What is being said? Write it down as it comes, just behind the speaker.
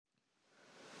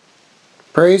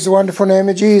Praise the wonderful name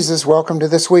of Jesus. Welcome to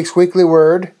this week's Weekly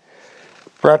Word,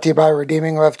 brought to you by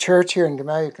Redeeming Love Church here in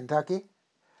Gamaliel, Kentucky,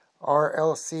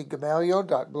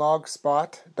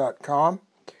 rlcgamaliel.blogspot.com.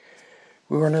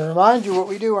 We want to remind you what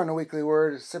we do on the Weekly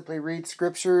Word is simply read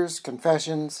scriptures,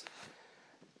 confessions,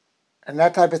 and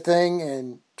that type of thing,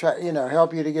 and try,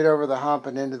 help you to get over the hump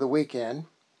and into the weekend,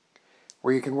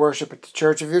 where you can worship at the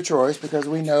church of your choice, because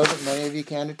we know that many of you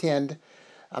can't attend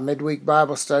a midweek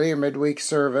Bible study or midweek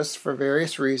service for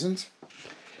various reasons.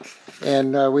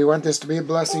 And we want this to be a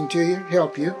blessing to you,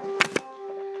 help you.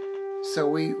 So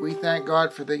we thank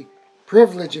God for the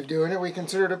privilege of doing it. We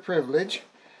consider it a privilege.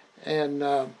 And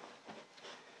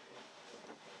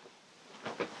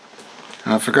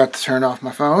I forgot to turn off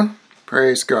my phone.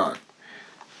 Praise God.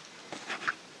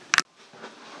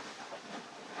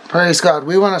 Praise God.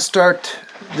 We want to start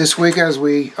this week, as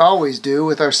we always do,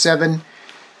 with our 7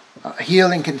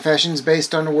 healing confessions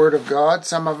based on the Word of God.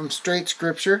 Some of them straight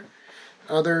Scripture,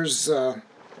 others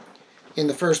in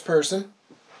the first person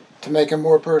to make them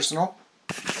more personal.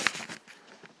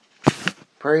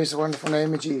 Praise the wonderful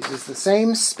name of Jesus. The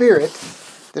same Spirit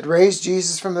that raised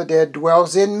Jesus from the dead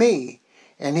dwells in me,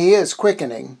 and He is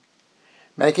quickening,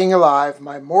 making alive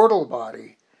my mortal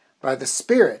body by the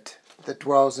Spirit that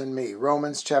dwells in me.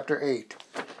 Romans chapter 8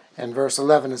 and verse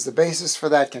 11 is the basis for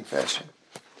that confession.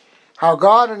 How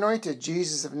God anointed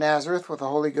Jesus of Nazareth with the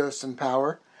Holy Ghost and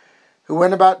power, who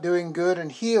went about doing good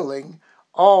and healing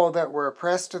all that were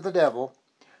oppressed of the devil,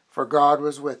 for God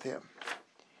was with him.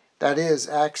 That is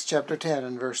Acts chapter 10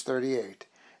 and verse 38.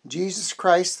 Jesus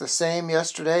Christ the same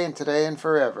yesterday and today and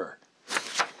forever.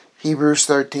 Hebrews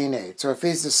 13:8. So if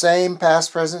He's the same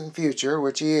past, present, and future,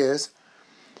 which He is,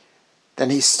 then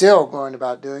He's still going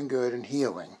about doing good and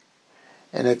healing.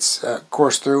 And it's, of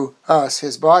course, through us,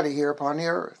 His body here upon the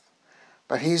earth.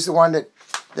 But He's the one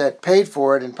that paid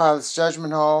for it in Pilate's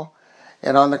judgment hall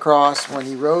and on the cross when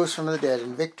He rose from the dead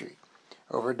in victory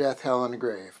over death, hell, and the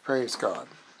grave. Praise God.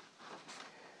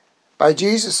 By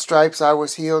Jesus' stripes I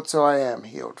was healed, so I am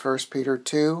healed. 1 Peter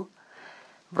 2,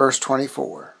 verse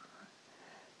 24.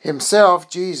 Himself,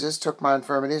 Jesus, took my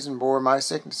infirmities and bore my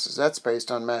sicknesses. That's based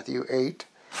on Matthew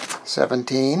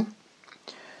 8:17.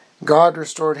 God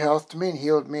restored health to me and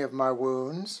healed me of my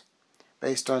wounds,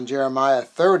 based on Jeremiah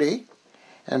 30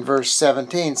 and verse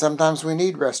 17. Sometimes we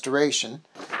need restoration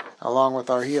along with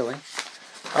our healing.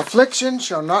 Affliction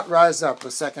shall not rise up a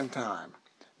second time.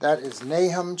 That is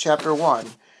Nahum chapter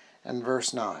 1 and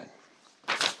verse 9.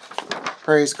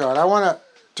 Praise God. I want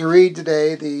to read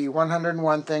today the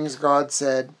 101 things God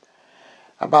said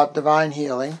about divine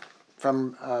healing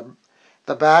from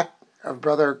the back of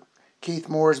Brother Keith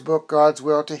Moore's book, God's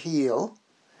Will to Heal.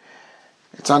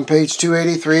 It's on page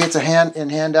 283. It's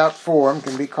in handout form,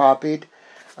 can be copied,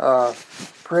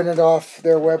 printed off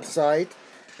their website.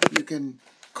 You can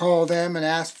call them and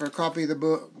ask for a copy of the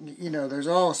book. There's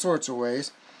all sorts of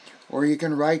ways. Or you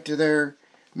can write to their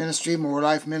ministry, More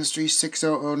Life Ministry,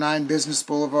 6009 Business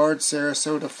Boulevard,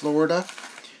 Sarasota, Florida,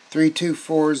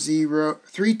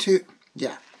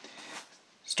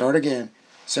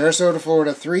 Sarasota,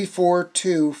 Florida,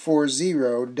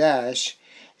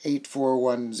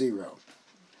 34240-8410.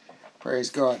 Praise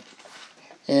God.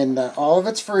 And all of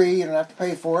it's free. You don't have to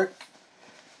pay for it.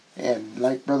 And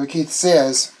like Brother Keith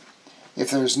says,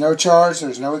 if there's no charge,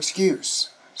 there's no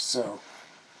excuse. So,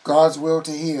 God's will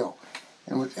to heal.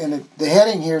 And the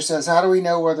heading here says, how do we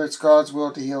know whether it's God's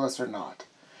will to heal us or not?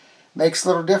 Makes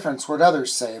little difference what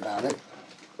others say about it.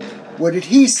 What did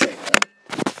He say?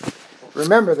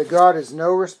 Remember that God is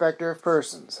no respecter of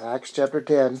persons. Acts chapter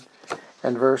 10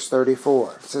 and verse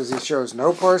 34. It says He shows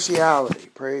no partiality.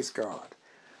 Praise God.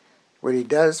 What He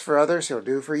does for others, He'll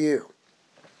do for you.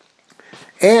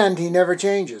 And He never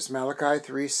changes. Malachi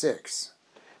 3:6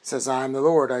 says, I am the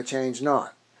Lord, I change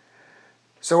not.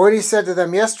 So what He said to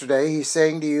them yesterday, He's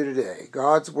saying to you today.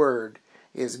 God's word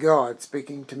is God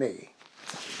speaking to me.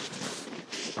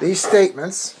 These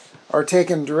statements are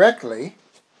taken directly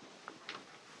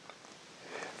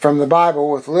from the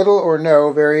Bible with little or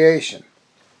no variation.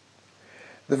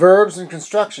 The verbs and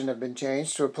construction have been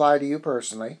changed to apply to you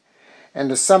personally and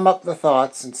to sum up the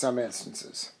thoughts in some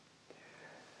instances.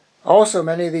 Also,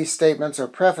 many of these statements are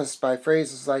prefaced by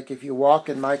phrases like, if you walk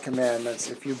in my commandments,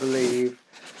 if you believe,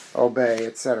 obey,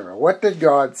 etc. What did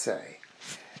God say?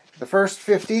 The first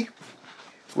 50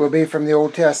 will be from the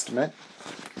Old Testament,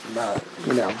 about,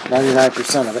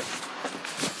 99% of it.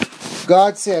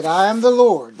 God said, I am the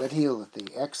Lord that healeth thee.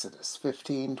 Exodus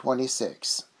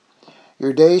 15:26.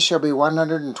 Your days shall be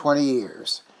 120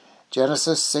 years.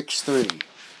 Genesis 6:3.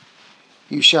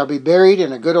 You shall be buried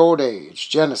in a good old age.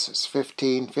 Genesis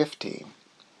 15:15.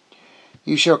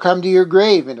 You shall come to your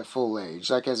grave in a full age,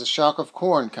 like as a shock of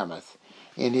corn cometh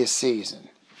in his season.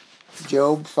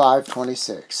 Job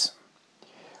 5:26.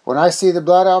 When I see the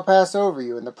blood, I'll pass over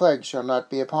you, and the plague shall not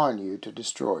be upon you to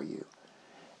destroy you.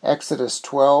 Exodus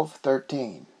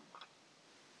 12:13.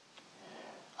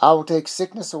 I will take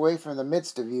sickness away from the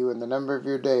midst of you, and the number of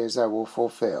your days I will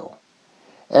fulfill.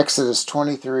 Exodus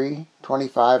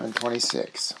 23:25 and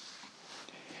 26.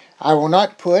 I will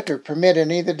not put or permit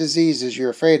any of the diseases you're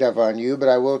afraid of on you, but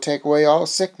I will take away all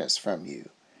sickness from you.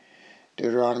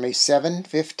 Deuteronomy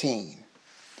 7:15.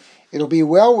 It'll be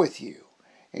well with you,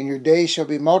 and your days shall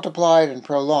be multiplied and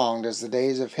prolonged as the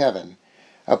days of heaven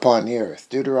upon the earth.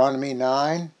 Deuteronomy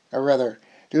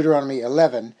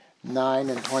 11:9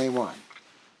 and 21.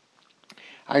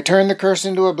 I turned the curse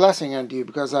into a blessing unto you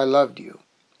because I loved you.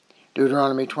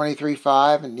 Deuteronomy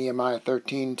 23:5 and Nehemiah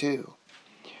 13:2.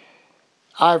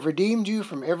 I've redeemed you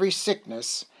from every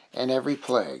sickness and every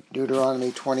plague.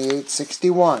 Deuteronomy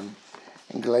 28:61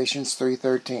 and Galatians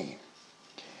 3:13.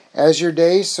 As your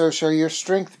days, so shall your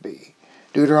strength be.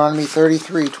 Deuteronomy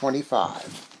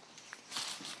 33:25.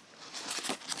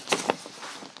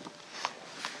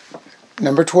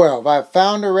 Number 12. I have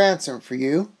found a ransom for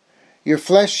you. Your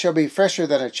flesh shall be fresher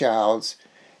than a child's,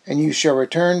 and you shall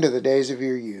return to the days of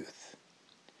your youth.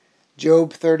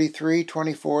 Job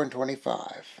 33:24 and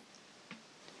 25.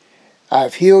 I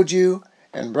have healed you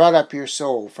and brought up your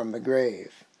soul from the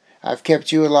grave. I have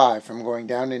kept you alive from going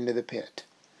down into the pit.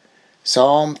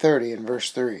 Psalm 30 and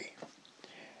verse 3.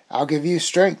 I'll give you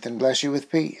strength and bless you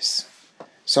with peace.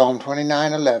 Psalm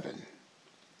 29:11.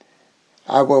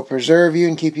 I will preserve you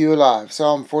and keep you alive.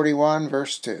 Psalm 41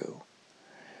 verse 2.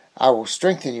 I will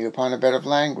strengthen you upon a bed of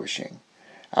languishing.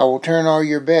 I will turn all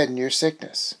your bed in your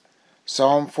sickness.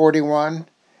 Psalm 41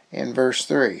 and verse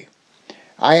 3.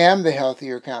 I am the health of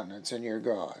your countenance and your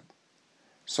God.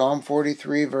 Psalm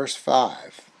 43 verse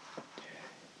 5.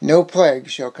 No plague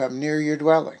shall come near your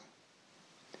dwelling.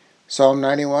 Psalm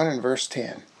 91 and verse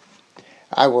 10.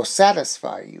 I will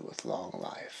satisfy you with long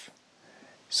life.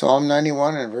 Psalm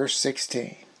 91 and verse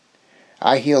 16.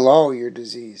 I heal all your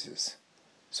diseases.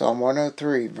 Psalm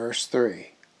 103 verse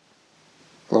 3.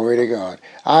 Glory to God.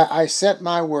 I sent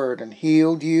my word and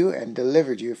healed you and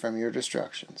delivered you from your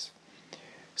destructions.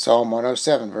 Psalm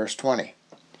 107 verse 20.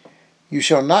 You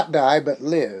shall not die but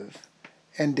live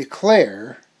and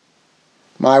declare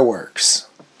my works.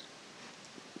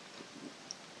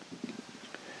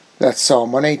 That's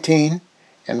Psalm 118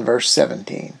 and verse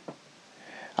 17.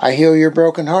 I heal your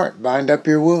broken heart, bind up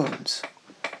your wounds.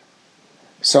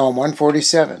 Psalm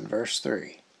 147 verse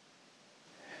 3.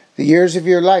 The years of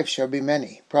your life shall be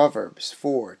many. Proverbs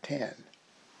 4:10.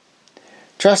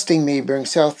 Trusting me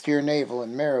brings health to your navel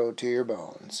and marrow to your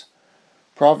bones.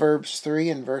 Proverbs 3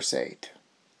 and verse 8.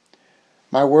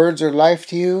 My words are life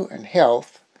to you and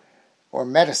health or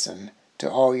medicine to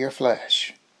all your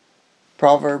flesh.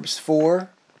 Proverbs 4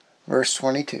 verse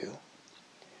 22.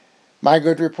 My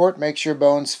good report makes your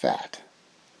bones fat.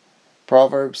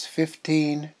 Proverbs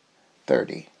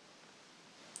 15:30.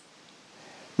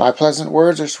 My pleasant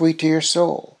words are sweet to your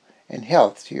soul and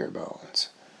health to your bones.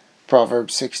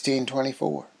 Proverbs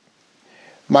 16:24.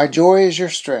 My joy is your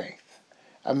strength.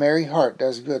 A merry heart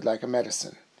does good like a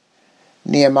medicine.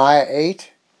 Nehemiah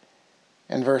 8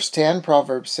 and verse 10,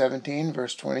 Proverbs 17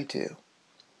 verse 22.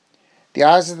 The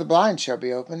eyes of the blind shall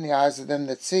be open, the eyes of them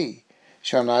that see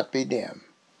shall not be dim.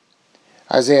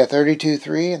 Isaiah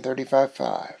 32:3 and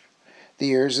 35:5. The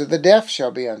ears of the deaf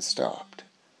shall be unstopped.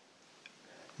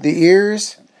 The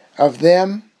ears of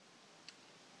them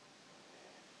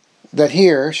that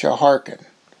hear shall hearken.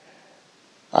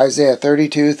 Isaiah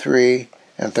 32:3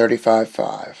 and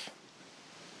 35:5.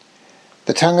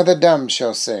 The tongue of the dumb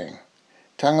shall sing.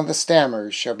 Tongue of the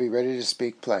stammers shall be ready to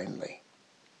speak plainly.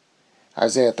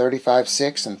 Isaiah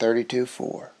 35:6 and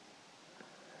 32:4.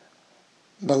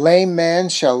 The lame man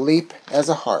shall leap as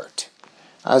a hart.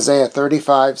 Isaiah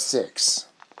 35:6.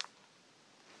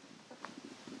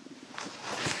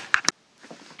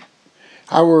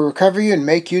 I will recover you and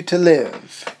make you to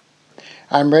live.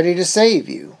 I'm ready to save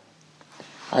you.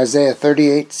 Isaiah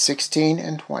 38:16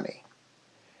 and 20.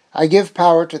 I give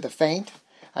power to the faint.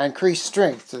 I increase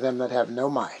strength to them that have no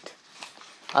might.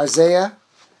 Isaiah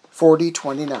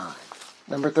 40:29.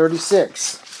 Number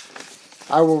 36.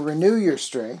 I will renew your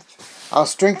strength. I'll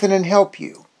strengthen and help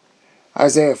you.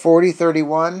 Isaiah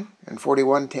 40:31 and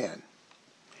 41:10.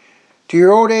 To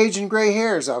your old age and gray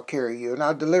hairs I'll carry you, and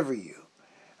I'll deliver you.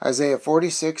 Isaiah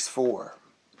 46:4.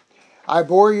 I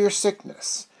bore your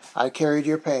sickness. I carried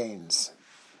your pains.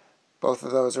 Both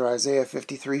of those are Isaiah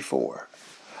 53:4.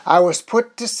 I was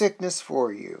put to sickness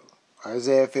for you.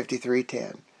 Isaiah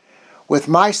 53:10. With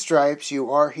my stripes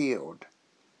you are healed.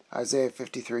 Isaiah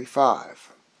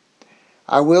 53:5.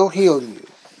 I will heal you.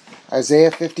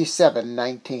 Isaiah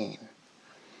 57:19.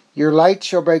 Your light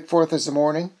shall break forth as the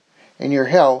morning, and your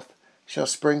health shall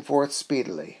spring forth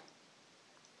speedily.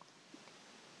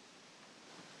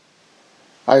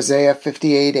 Isaiah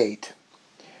 58:8.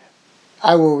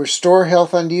 I will restore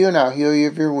health unto you, and I'll heal you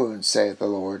of your wounds, saith the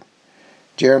Lord.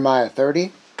 Jeremiah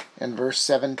 30 and verse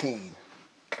 17.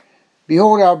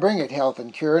 Behold, I'll bring it health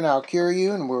and cure, and I'll cure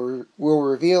you, and will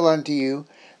reveal unto you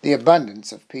the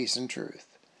abundance of peace and truth.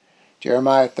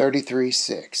 Jeremiah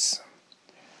 33:6.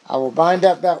 I will bind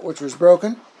up that which was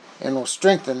broken, and will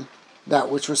strengthen that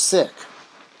which was sick.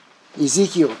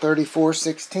 Ezekiel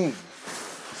 34:16.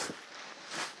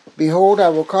 Behold, I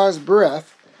will cause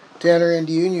breath to enter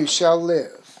into you, and you shall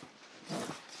live.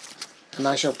 And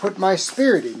I shall put my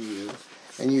spirit in you,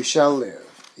 and you shall live.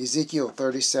 Ezekiel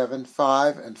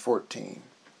 37:5 and 14.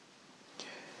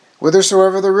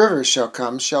 Whithersoever the rivers shall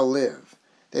come shall live.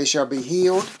 They shall be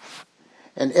healed,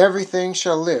 and everything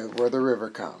shall live where the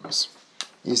river comes.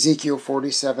 Ezekiel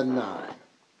 47:9.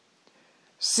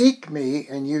 Seek me,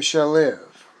 and you shall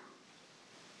live.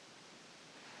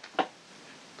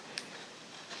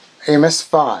 Amos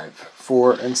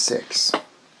 5:4 and 6.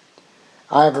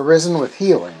 I have arisen with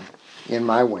healing in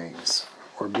my wings,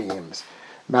 or beams.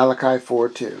 Malachi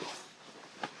 4:2.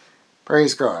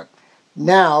 Praise God.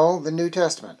 Now, the New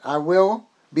Testament. I will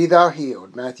be thou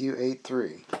healed. Matthew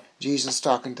 8:3. Jesus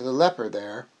talking to the leper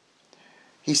there.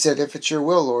 He said, if it's your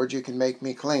will, Lord, you can make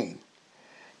me clean.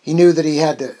 He knew that he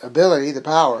had the ability, the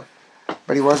power,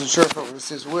 but he wasn't sure if it was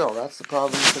his will. That's the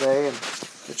problem today in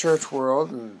the church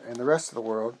world and the rest of the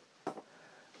world.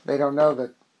 They don't know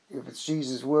that if it's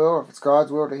Jesus' will or if it's God's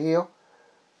will to heal.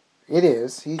 It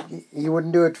is. He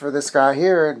wouldn't do it for this guy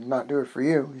here and not do it for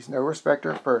you. He's no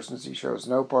respecter of persons. He shows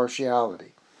no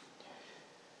partiality.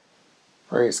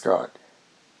 Praise God.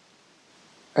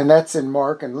 And that's in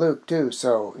Mark and Luke too.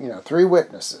 So, 3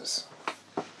 witnesses.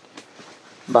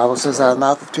 The Bible says, out of the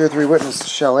mouth of 2 or 3 witnesses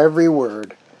shall every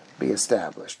word be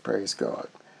established. Praise God.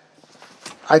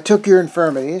 I took your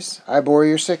infirmities. I bore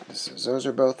your sicknesses. Those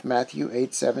are both Matthew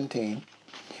 8:17.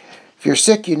 If you're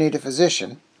sick, you need a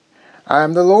physician. I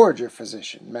am the Lord your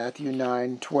physician. Matthew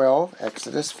 9:12,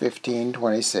 Exodus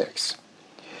 15:26.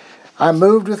 I'm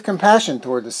moved with compassion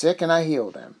toward the sick, and I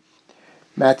heal them.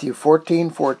 Matthew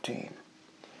 14:14.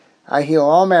 I heal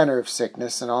all manner of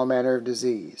sickness and all manner of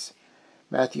disease.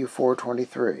 Matthew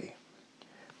 4:23.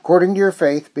 According to your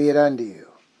faith be it unto you.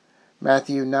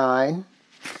 Matthew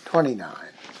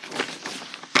 9:29.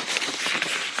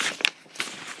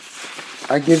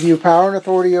 I give you power and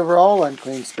authority over all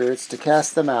unclean spirits to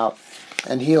cast them out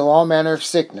and heal all manner of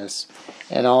sickness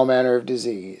and all manner of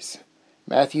disease.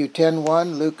 Matthew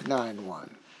 10:1, Luke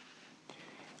 9:1.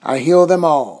 I heal them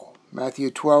all.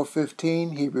 Matthew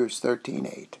 12:15, Hebrews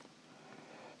 13:8.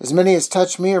 As many as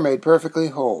touch me are made perfectly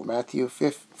whole. Matthew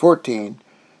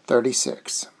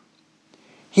 14:36.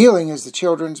 Healing is the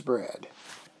children's bread.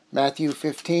 Matthew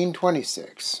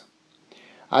 15:26.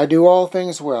 I do all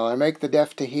things well. I make the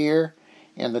deaf to hear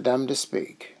and the dumb to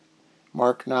speak.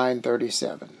 Mark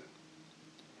 9:37.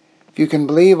 If you can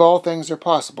believe, all things are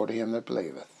possible to him that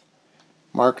believeth.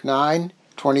 Mark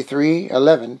 9:23,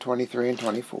 11, 23, and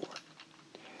 24.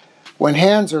 When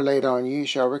hands are laid on you, you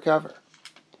shall recover.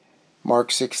 Mark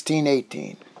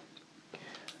 16:18.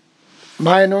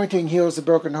 My anointing heals the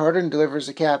brokenhearted and delivers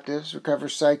the captives,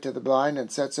 recovers sight to the blind,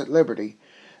 and sets at liberty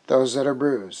those that are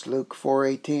bruised. Luke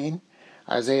 4:18,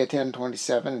 Isaiah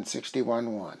 10:27, and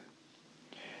 61:1.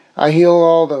 I heal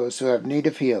all those who have need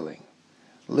of healing.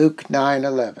 Luke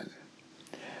 9:11.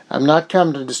 I'm not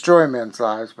come to destroy men's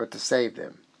lives, but to save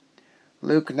them.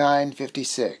 Luke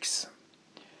 9:56.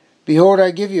 Behold,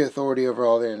 I give you authority over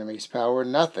all the enemy's power,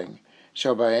 and nothing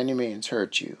shall by any means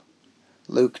hurt you.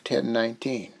 Luke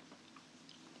 10:19.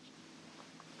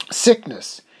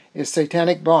 Sickness is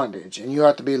satanic bondage, and you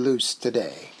ought to be loosed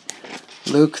today.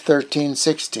 Luke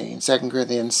 13:16, 2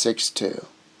 Corinthians 6:2.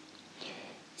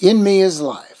 In me is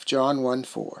life. John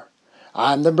 1:4.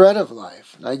 I am the bread of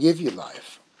life, and I give you life.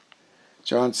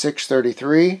 John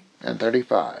 6:33 and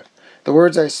 35. The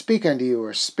words I speak unto you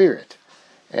are spirit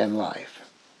and life.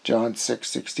 John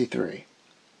 6:63.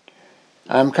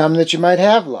 I am come that you might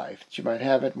have life, that you might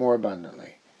have it more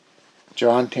abundantly.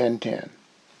 John 10:10.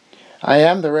 I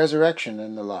am the resurrection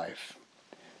and the life.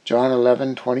 John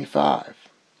 11:25.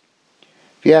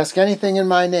 If you ask anything in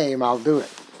my name, I'll do it.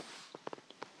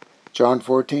 John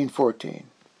 14:14.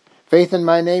 Faith in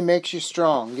my name makes you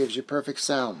strong, gives you perfect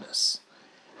soundness.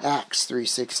 Acts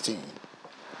 3:16.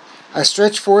 I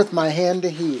stretch forth my hand to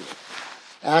heal.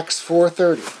 Acts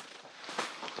 4:30.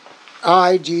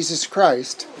 I, Jesus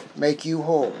Christ, make you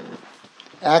whole.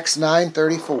 Acts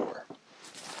 9:34.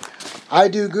 I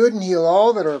do good and heal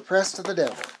all that are oppressed of the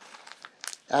devil.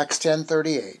 Acts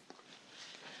 10:38.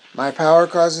 My power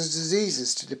causes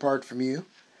diseases to depart from you.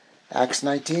 Acts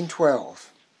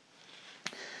 19:12.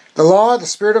 The law, the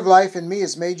Spirit of life in me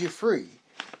has made you free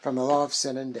from the law of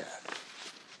sin and death.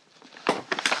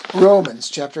 Romans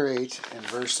chapter 8 and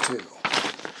verse 2.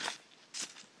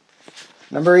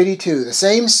 Number 82. The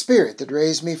same Spirit that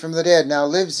raised me from the dead now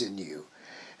lives in you,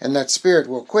 and that Spirit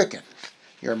will quicken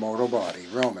your mortal body.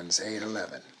 Romans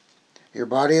 8:11. Your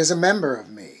body is a member of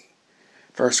me.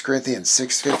 1 Corinthians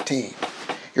 6:15.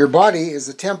 Your body is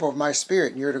the temple of my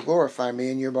Spirit, and you're to glorify me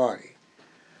in your body.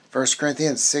 1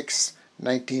 Corinthians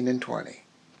 6:19 and 20.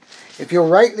 If you'll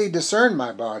rightly discern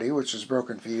my body, which was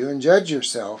broken for you, and judge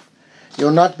yourself,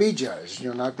 you'll not be judged.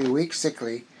 You'll not be weak,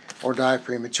 sickly, or die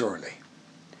prematurely.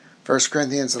 1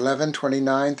 Corinthians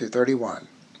 11:29 through 31.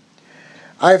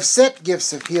 I have set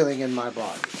gifts of healing in my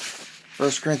body.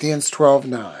 1 Corinthians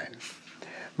 12:9.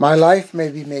 My life may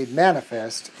be made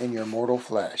manifest in your mortal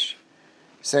flesh.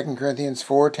 2 Corinthians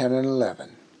 4:10 and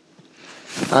 11.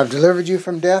 I've delivered you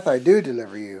from death, I do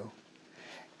deliver you.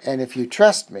 And if you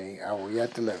trust me, I will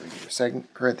yet deliver you.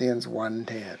 2 Corinthians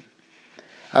 1:10.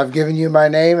 I've given you my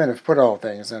name and have put all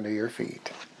things under your feet.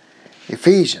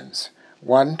 Ephesians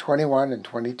 1:21 and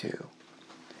 22.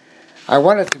 I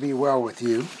want it to be well with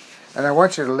you, and I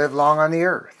want you to live long on the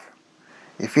earth.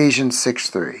 Ephesians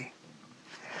 6:3.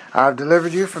 I've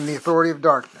delivered you from the authority of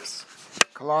darkness.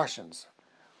 Colossians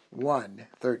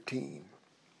 1:13.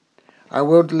 I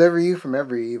will deliver you from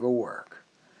every evil work.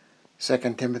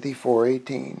 2 Timothy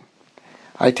 4:18.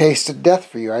 I tasted death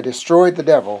for you. I destroyed the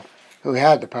devil who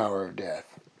had the power of death.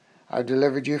 I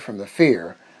delivered you from the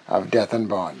fear of death and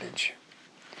bondage.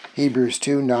 Hebrews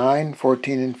 2:9,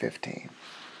 14, and 15.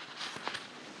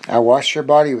 I wash your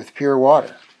body with pure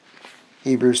water.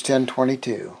 Hebrews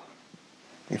 10:22.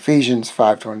 Ephesians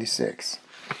 5:26.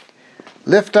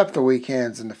 Lift up the weak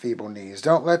hands and the feeble knees.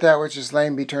 Don't let that which is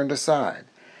lame be turned aside,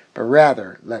 but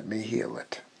rather let me heal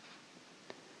it.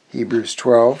 Hebrews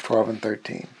 12:12 and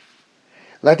 13.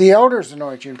 Let the elders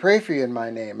anoint you and pray for you in my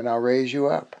name, and I'll raise you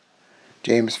up.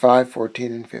 James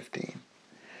 5:14 and 15.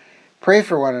 Pray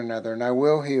for one another, and I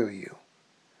will heal you.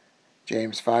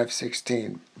 James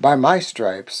 5:16. By my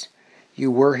stripes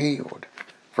you were healed.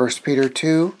 1 Peter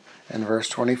 2 and verse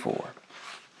 24.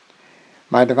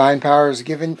 My divine power is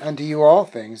given unto you all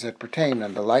things that pertain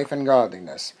unto life and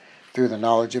godliness through the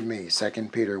knowledge of me.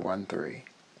 2 Peter 1:3.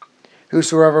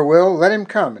 Whosoever will, let him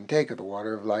come and take of the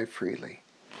water of life freely.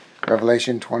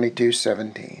 Revelation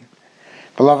 22:17.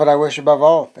 Beloved, I wish above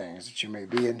all things that you may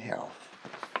be in health.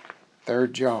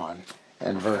 3 John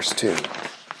and verse 2.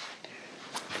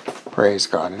 Praise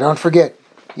God. And don't forget,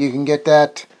 you can get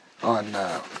that on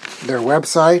their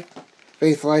website,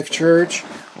 Faith Life Church,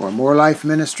 or More Life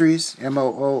Ministries,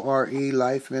 MOORE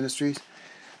Life Ministries.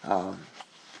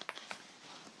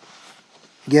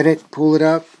 Get it, pull it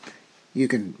up. You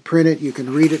can print it, you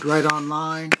can read it right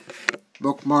online,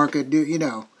 bookmark it,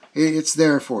 it's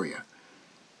there for you,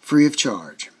 free of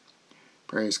charge.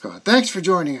 Praise God. Thanks for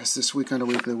joining us this week on A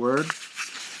Weekly Word.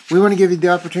 We want to give you the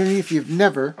opportunity, if you've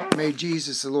never made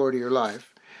Jesus the Lord of your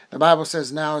life. The Bible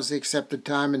says now is the accepted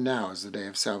time, and now is the day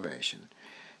of salvation.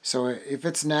 So if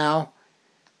it's now,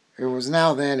 it was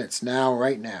now then, it's now,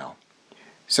 right now.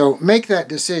 So make that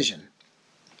decision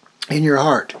in your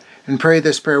heart and pray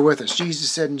this prayer with us.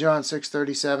 Jesus said in John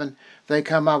 6:37, if they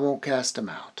come, I won't cast them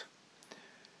out.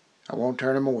 I won't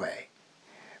turn them away.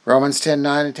 Romans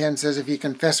 10:9 and 10 says, if you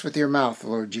confess with your mouth the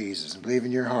Lord Jesus and believe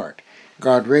in your heart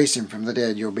God raised him from the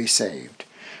dead, you'll be saved.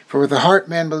 For with the heart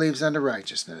man believes unto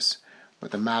righteousness,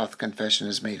 with the mouth confession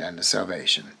is made unto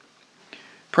salvation.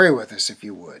 Pray with us if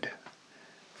you would.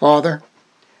 Father,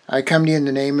 I come to you in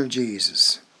the name of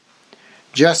Jesus,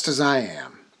 just as I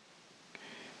am.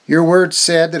 Your word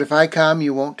said that if I come,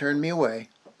 you won't turn me away.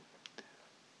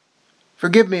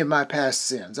 Forgive me of my past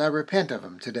sins. I repent of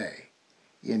them today,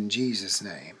 in Jesus'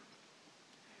 name.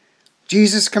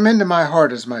 Jesus, come into my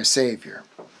heart as my Savior.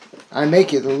 I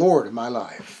make you the Lord of my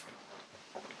life.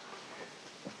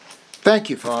 Thank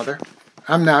you, Father.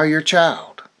 I'm now your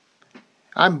child.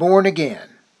 I'm born again,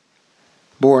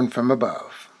 born from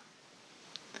above.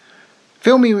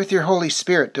 Fill me with your Holy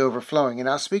Spirit to overflowing, and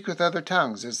I'll speak with other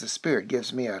tongues as the Spirit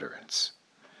gives me utterance.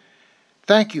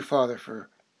 Thank you, Father, for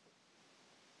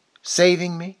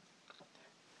saving me.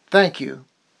 Thank you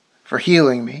for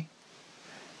healing me.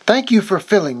 Thank you for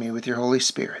filling me with your Holy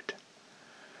Spirit.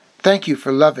 Thank you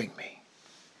for loving me.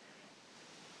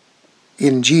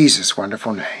 In Jesus'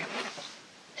 wonderful name,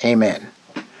 amen.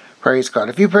 Praise God.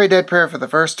 If you prayed that prayer for the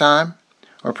first time,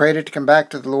 or prayed it to come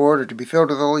back to the Lord, or to be filled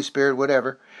with the Holy Spirit,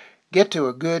 whatever, get to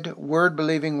a good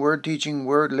word-believing, word-teaching,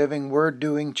 word-living,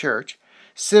 word-doing church.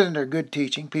 Sit under good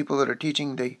teaching, people that are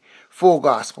teaching the full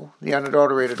gospel, the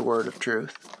unadulterated word of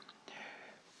truth.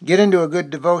 Get into a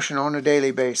good devotional on a daily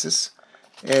basis,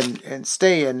 and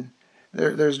stay in.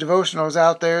 There's devotionals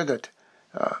out there that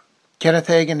Kenneth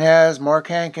Hagin has, Mark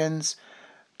Hankins,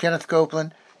 Kenneth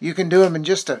Copeland. You can do them in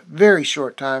just a very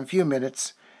short time, few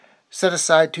minutes. Set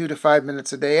aside 2 to 5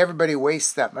 minutes a day. Everybody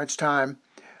wastes that much time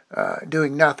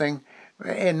doing nothing,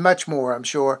 and much more, I'm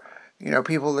sure.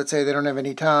 People that say they don't have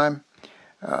any time,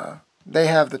 they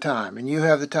have the time, and you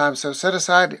have the time. So set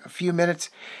aside a few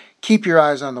minutes. Keep your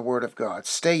eyes on the Word of God.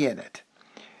 Stay in it,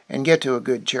 and get to a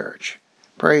good church.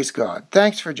 Praise God.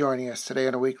 Thanks for joining us today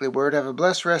on A Weekly Word. Have a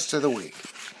blessed rest of the week,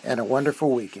 and a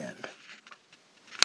wonderful weekend.